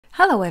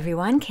Hello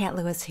everyone, Kat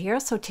Lewis here.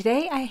 So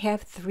today I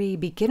have 3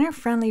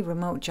 beginner-friendly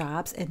remote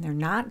jobs and they're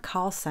not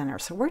call center.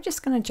 So we're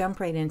just going to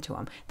jump right into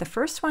them. The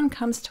first one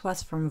comes to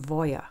us from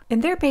Voya,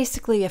 and they're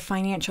basically a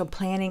financial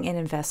planning and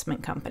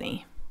investment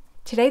company.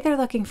 Today they're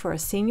looking for a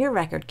senior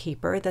record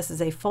keeper. This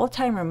is a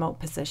full-time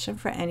remote position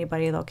for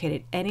anybody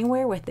located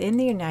anywhere within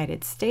the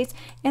United States,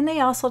 and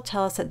they also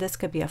tell us that this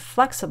could be a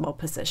flexible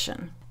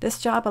position. This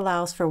job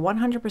allows for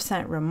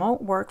 100%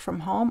 remote work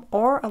from home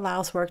or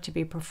allows work to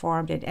be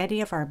performed at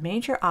any of our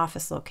major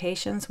office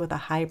locations with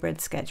a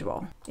hybrid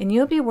schedule. And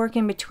you'll be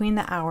working between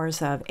the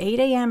hours of 8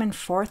 a.m. and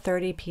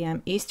 4:30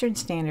 p.m. Eastern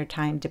Standard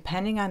Time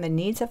depending on the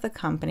needs of the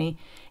company,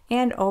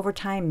 and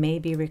overtime may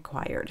be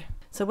required.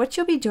 So what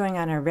you'll be doing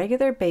on a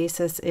regular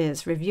basis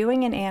is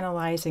reviewing and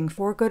analyzing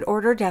for good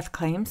order death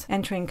claims,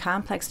 entering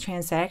complex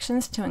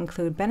transactions to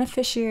include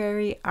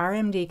beneficiary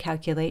RMD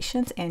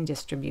calculations and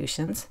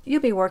distributions.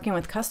 You'll be working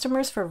with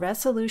customers for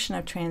resolution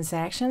of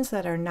transactions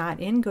that are not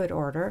in good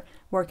order,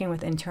 working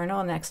with internal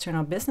and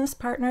external business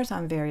partners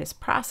on various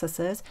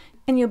processes,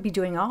 and you'll be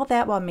doing all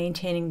that while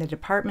maintaining the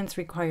department's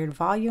required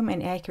volume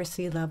and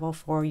accuracy level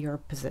for your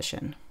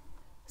position.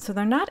 So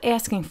they're not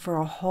asking for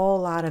a whole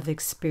lot of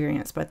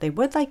experience, but they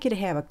would like you to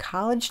have a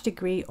college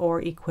degree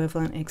or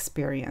equivalent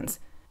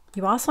experience.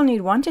 You also need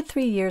 1 to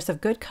 3 years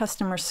of good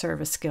customer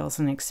service skills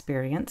and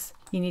experience.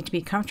 You need to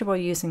be comfortable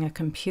using a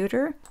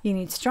computer. You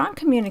need strong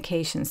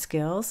communication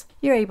skills.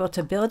 You're able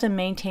to build and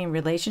maintain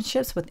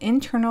relationships with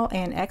internal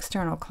and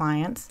external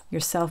clients. You're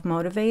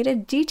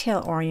self-motivated,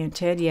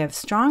 detail-oriented, you have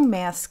strong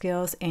math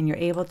skills, and you're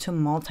able to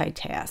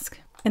multitask.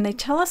 And they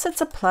tell us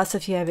it's a plus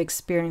if you have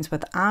experience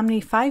with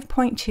Omni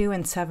 5.2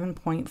 and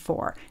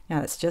 7.4. Now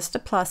that's just a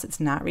plus,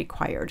 it's not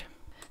required.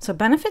 So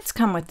benefits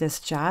come with this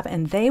job,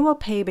 and they will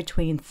pay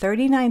between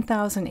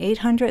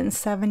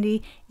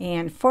 $39,870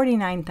 and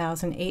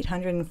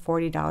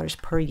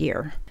 $49,840 per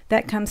year.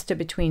 That comes to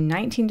between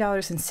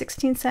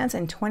 $19.16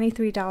 and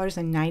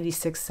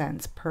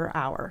 $23.96 per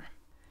hour.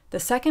 The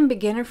second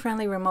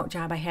beginner-friendly remote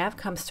job I have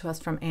comes to us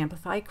from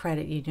Amplify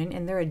Credit Union,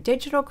 and they're a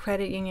digital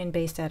credit union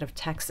based out of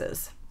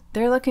Texas.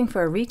 They're looking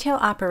for a retail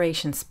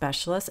operations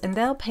specialist, and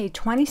they'll pay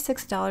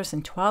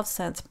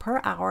 $26.12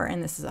 per hour,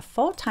 and this is a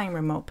full-time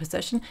remote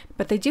position,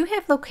 but they do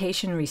have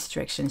location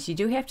restrictions. You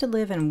do have to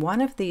live in one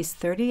of these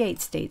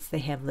 38 states they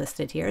have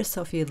listed here,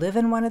 so if you live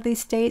in one of these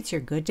states, you're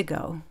good to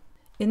go.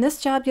 In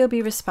this job, you'll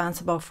be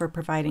responsible for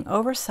providing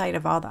oversight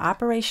of all the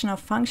operational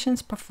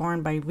functions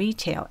performed by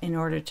retail in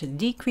order to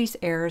decrease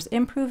errors,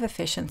 improve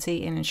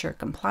efficiency, and ensure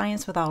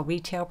compliance with all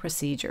retail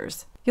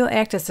procedures. You'll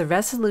act as a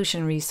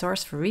resolution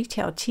resource for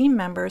retail team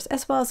members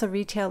as well as a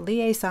retail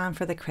liaison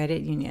for the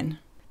credit union.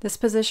 This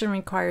position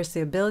requires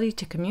the ability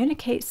to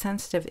communicate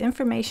sensitive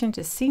information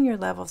to senior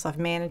levels of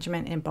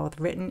management in both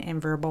written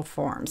and verbal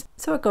forms.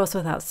 So it goes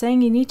without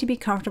saying you need to be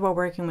comfortable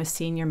working with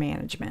senior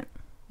management.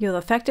 You'll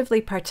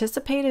effectively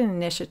participate in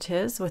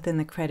initiatives within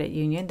the credit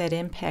union that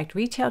impact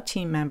retail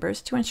team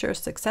members to ensure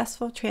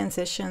successful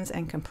transitions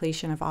and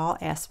completion of all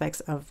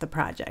aspects of the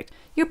project.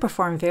 You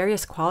perform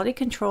various quality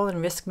control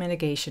and risk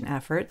mitigation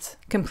efforts,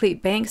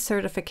 complete bank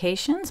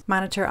certifications,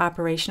 monitor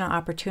operational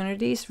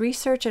opportunities,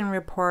 research and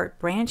report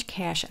branch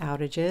cash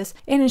outages,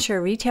 and ensure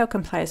retail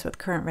complies with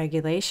current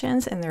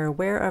regulations and they're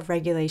aware of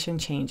regulation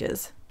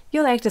changes.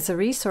 You'll act as a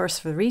resource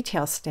for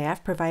retail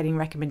staff, providing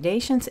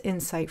recommendations,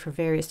 insight for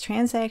various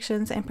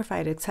transactions, and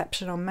provide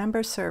exceptional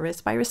member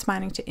service by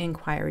responding to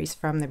inquiries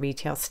from the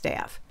retail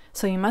staff.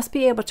 So you must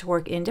be able to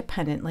work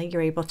independently.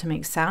 You're able to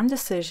make sound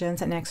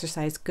decisions and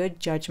exercise good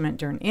judgment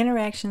during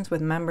interactions with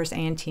members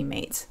and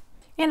teammates.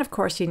 And of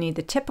course, you need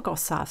the typical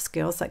soft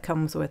skills that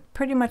comes with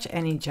pretty much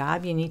any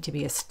job. You need to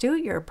be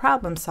astute, you're a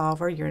problem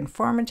solver, you're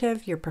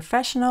informative, you're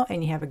professional,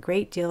 and you have a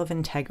great deal of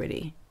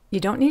integrity. You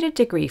don't need a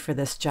degree for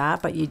this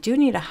job, but you do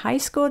need a high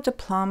school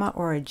diploma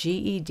or a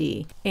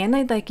GED, and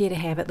they'd like you to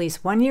have at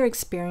least 1 year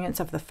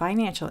experience of the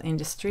financial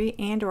industry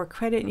and or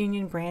credit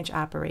union branch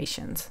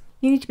operations.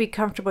 You need to be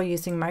comfortable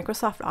using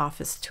Microsoft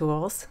Office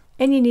tools,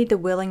 and you need the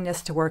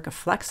willingness to work a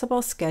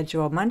flexible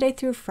schedule Monday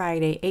through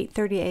Friday,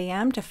 8:30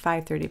 a.m. to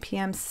 5:30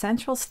 p.m.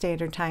 Central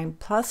Standard Time,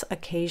 plus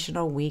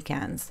occasional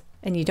weekends.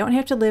 And you don't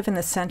have to live in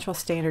the Central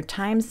Standard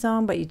Time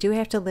Zone, but you do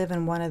have to live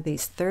in one of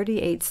these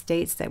 38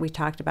 states that we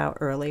talked about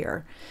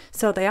earlier.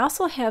 So they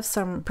also have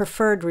some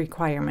preferred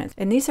requirements,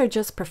 and these are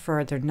just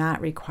preferred, they're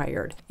not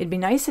required. It'd be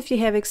nice if you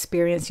have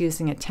experience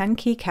using a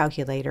 10-key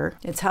calculator.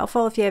 It's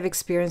helpful if you have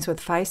experience with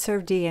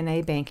Fiserv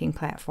DNA banking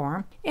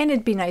platform. And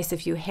it'd be nice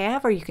if you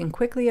have or you can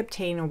quickly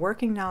obtain a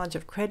working knowledge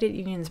of credit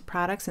unions'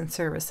 products and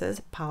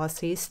services,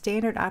 policies,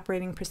 standard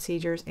operating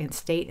procedures, and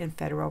state and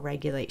federal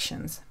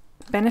regulations.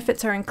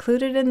 Benefits are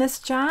included in this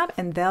job,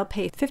 and they'll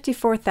pay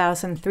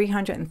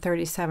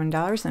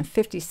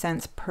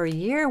 $54,337.50 per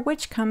year,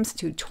 which comes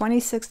to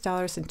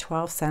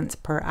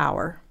 $26.12 per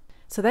hour.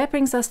 So that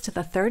brings us to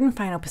the third and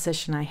final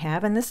position I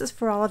have, and this is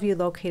for all of you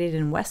located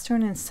in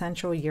Western and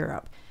Central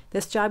Europe.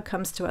 This job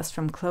comes to us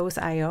from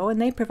Close.io,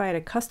 and they provide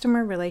a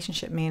customer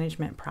relationship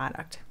management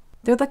product.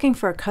 They're looking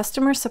for a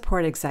customer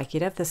support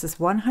executive. This is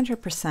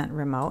 100%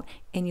 remote,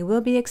 and you will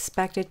be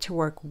expected to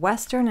work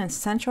Western and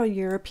Central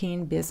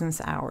European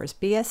business hours,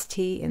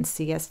 BST and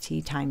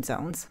CST time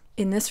zones.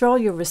 In this role,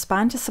 you'll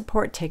respond to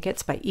support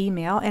tickets by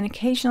email and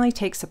occasionally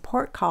take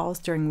support calls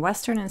during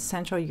Western and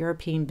Central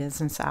European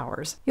business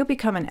hours. You'll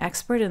become an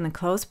expert in the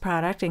closed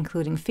product,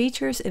 including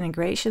features,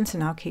 integrations,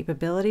 and all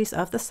capabilities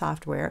of the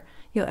software.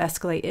 You'll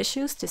escalate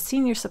issues to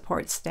senior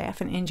support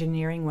staff and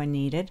engineering when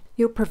needed.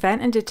 You'll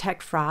prevent and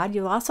detect fraud.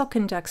 You'll also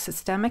conduct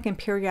systemic and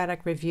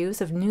periodic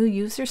reviews of new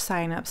user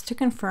signups to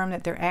confirm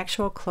that they're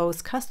actual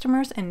closed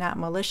customers and not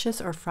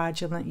malicious or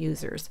fraudulent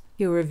users.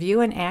 You'll review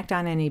and act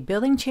on any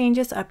billing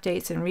changes,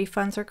 updates, and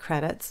refunds or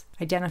credits,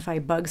 identify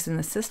bugs in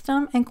the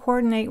system, and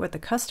coordinate with the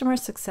customer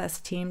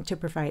success team to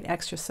provide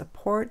extra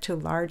support to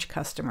large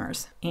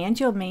customers. And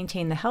you'll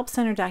maintain the Help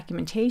Center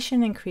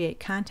documentation and create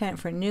content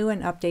for new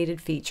and updated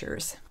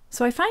features.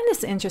 So I find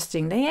this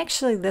interesting. They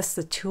actually list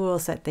the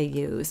tools that they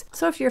use.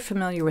 So if you're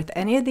familiar with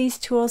any of these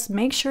tools,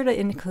 make sure to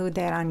include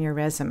that on your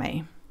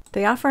resume.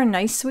 They offer a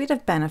nice suite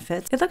of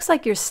benefits. It looks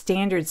like your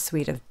standard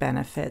suite of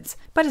benefits.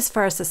 But as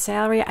far as the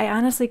salary, I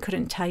honestly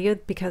couldn't tell you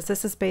because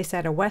this is based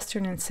out of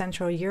Western and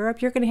Central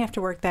Europe. You're going to have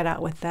to work that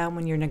out with them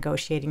when you're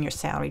negotiating your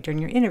salary during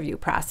your interview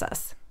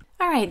process.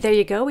 All right, there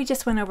you go. We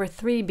just went over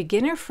 3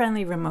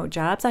 beginner-friendly remote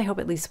jobs. I hope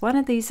at least one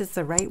of these is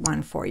the right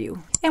one for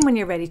you. And when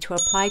you're ready to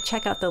apply,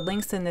 check out the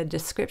links in the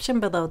description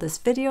below this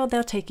video.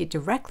 They'll take you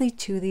directly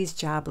to these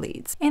job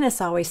leads. And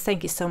as always,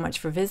 thank you so much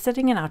for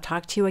visiting, and I'll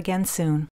talk to you again soon.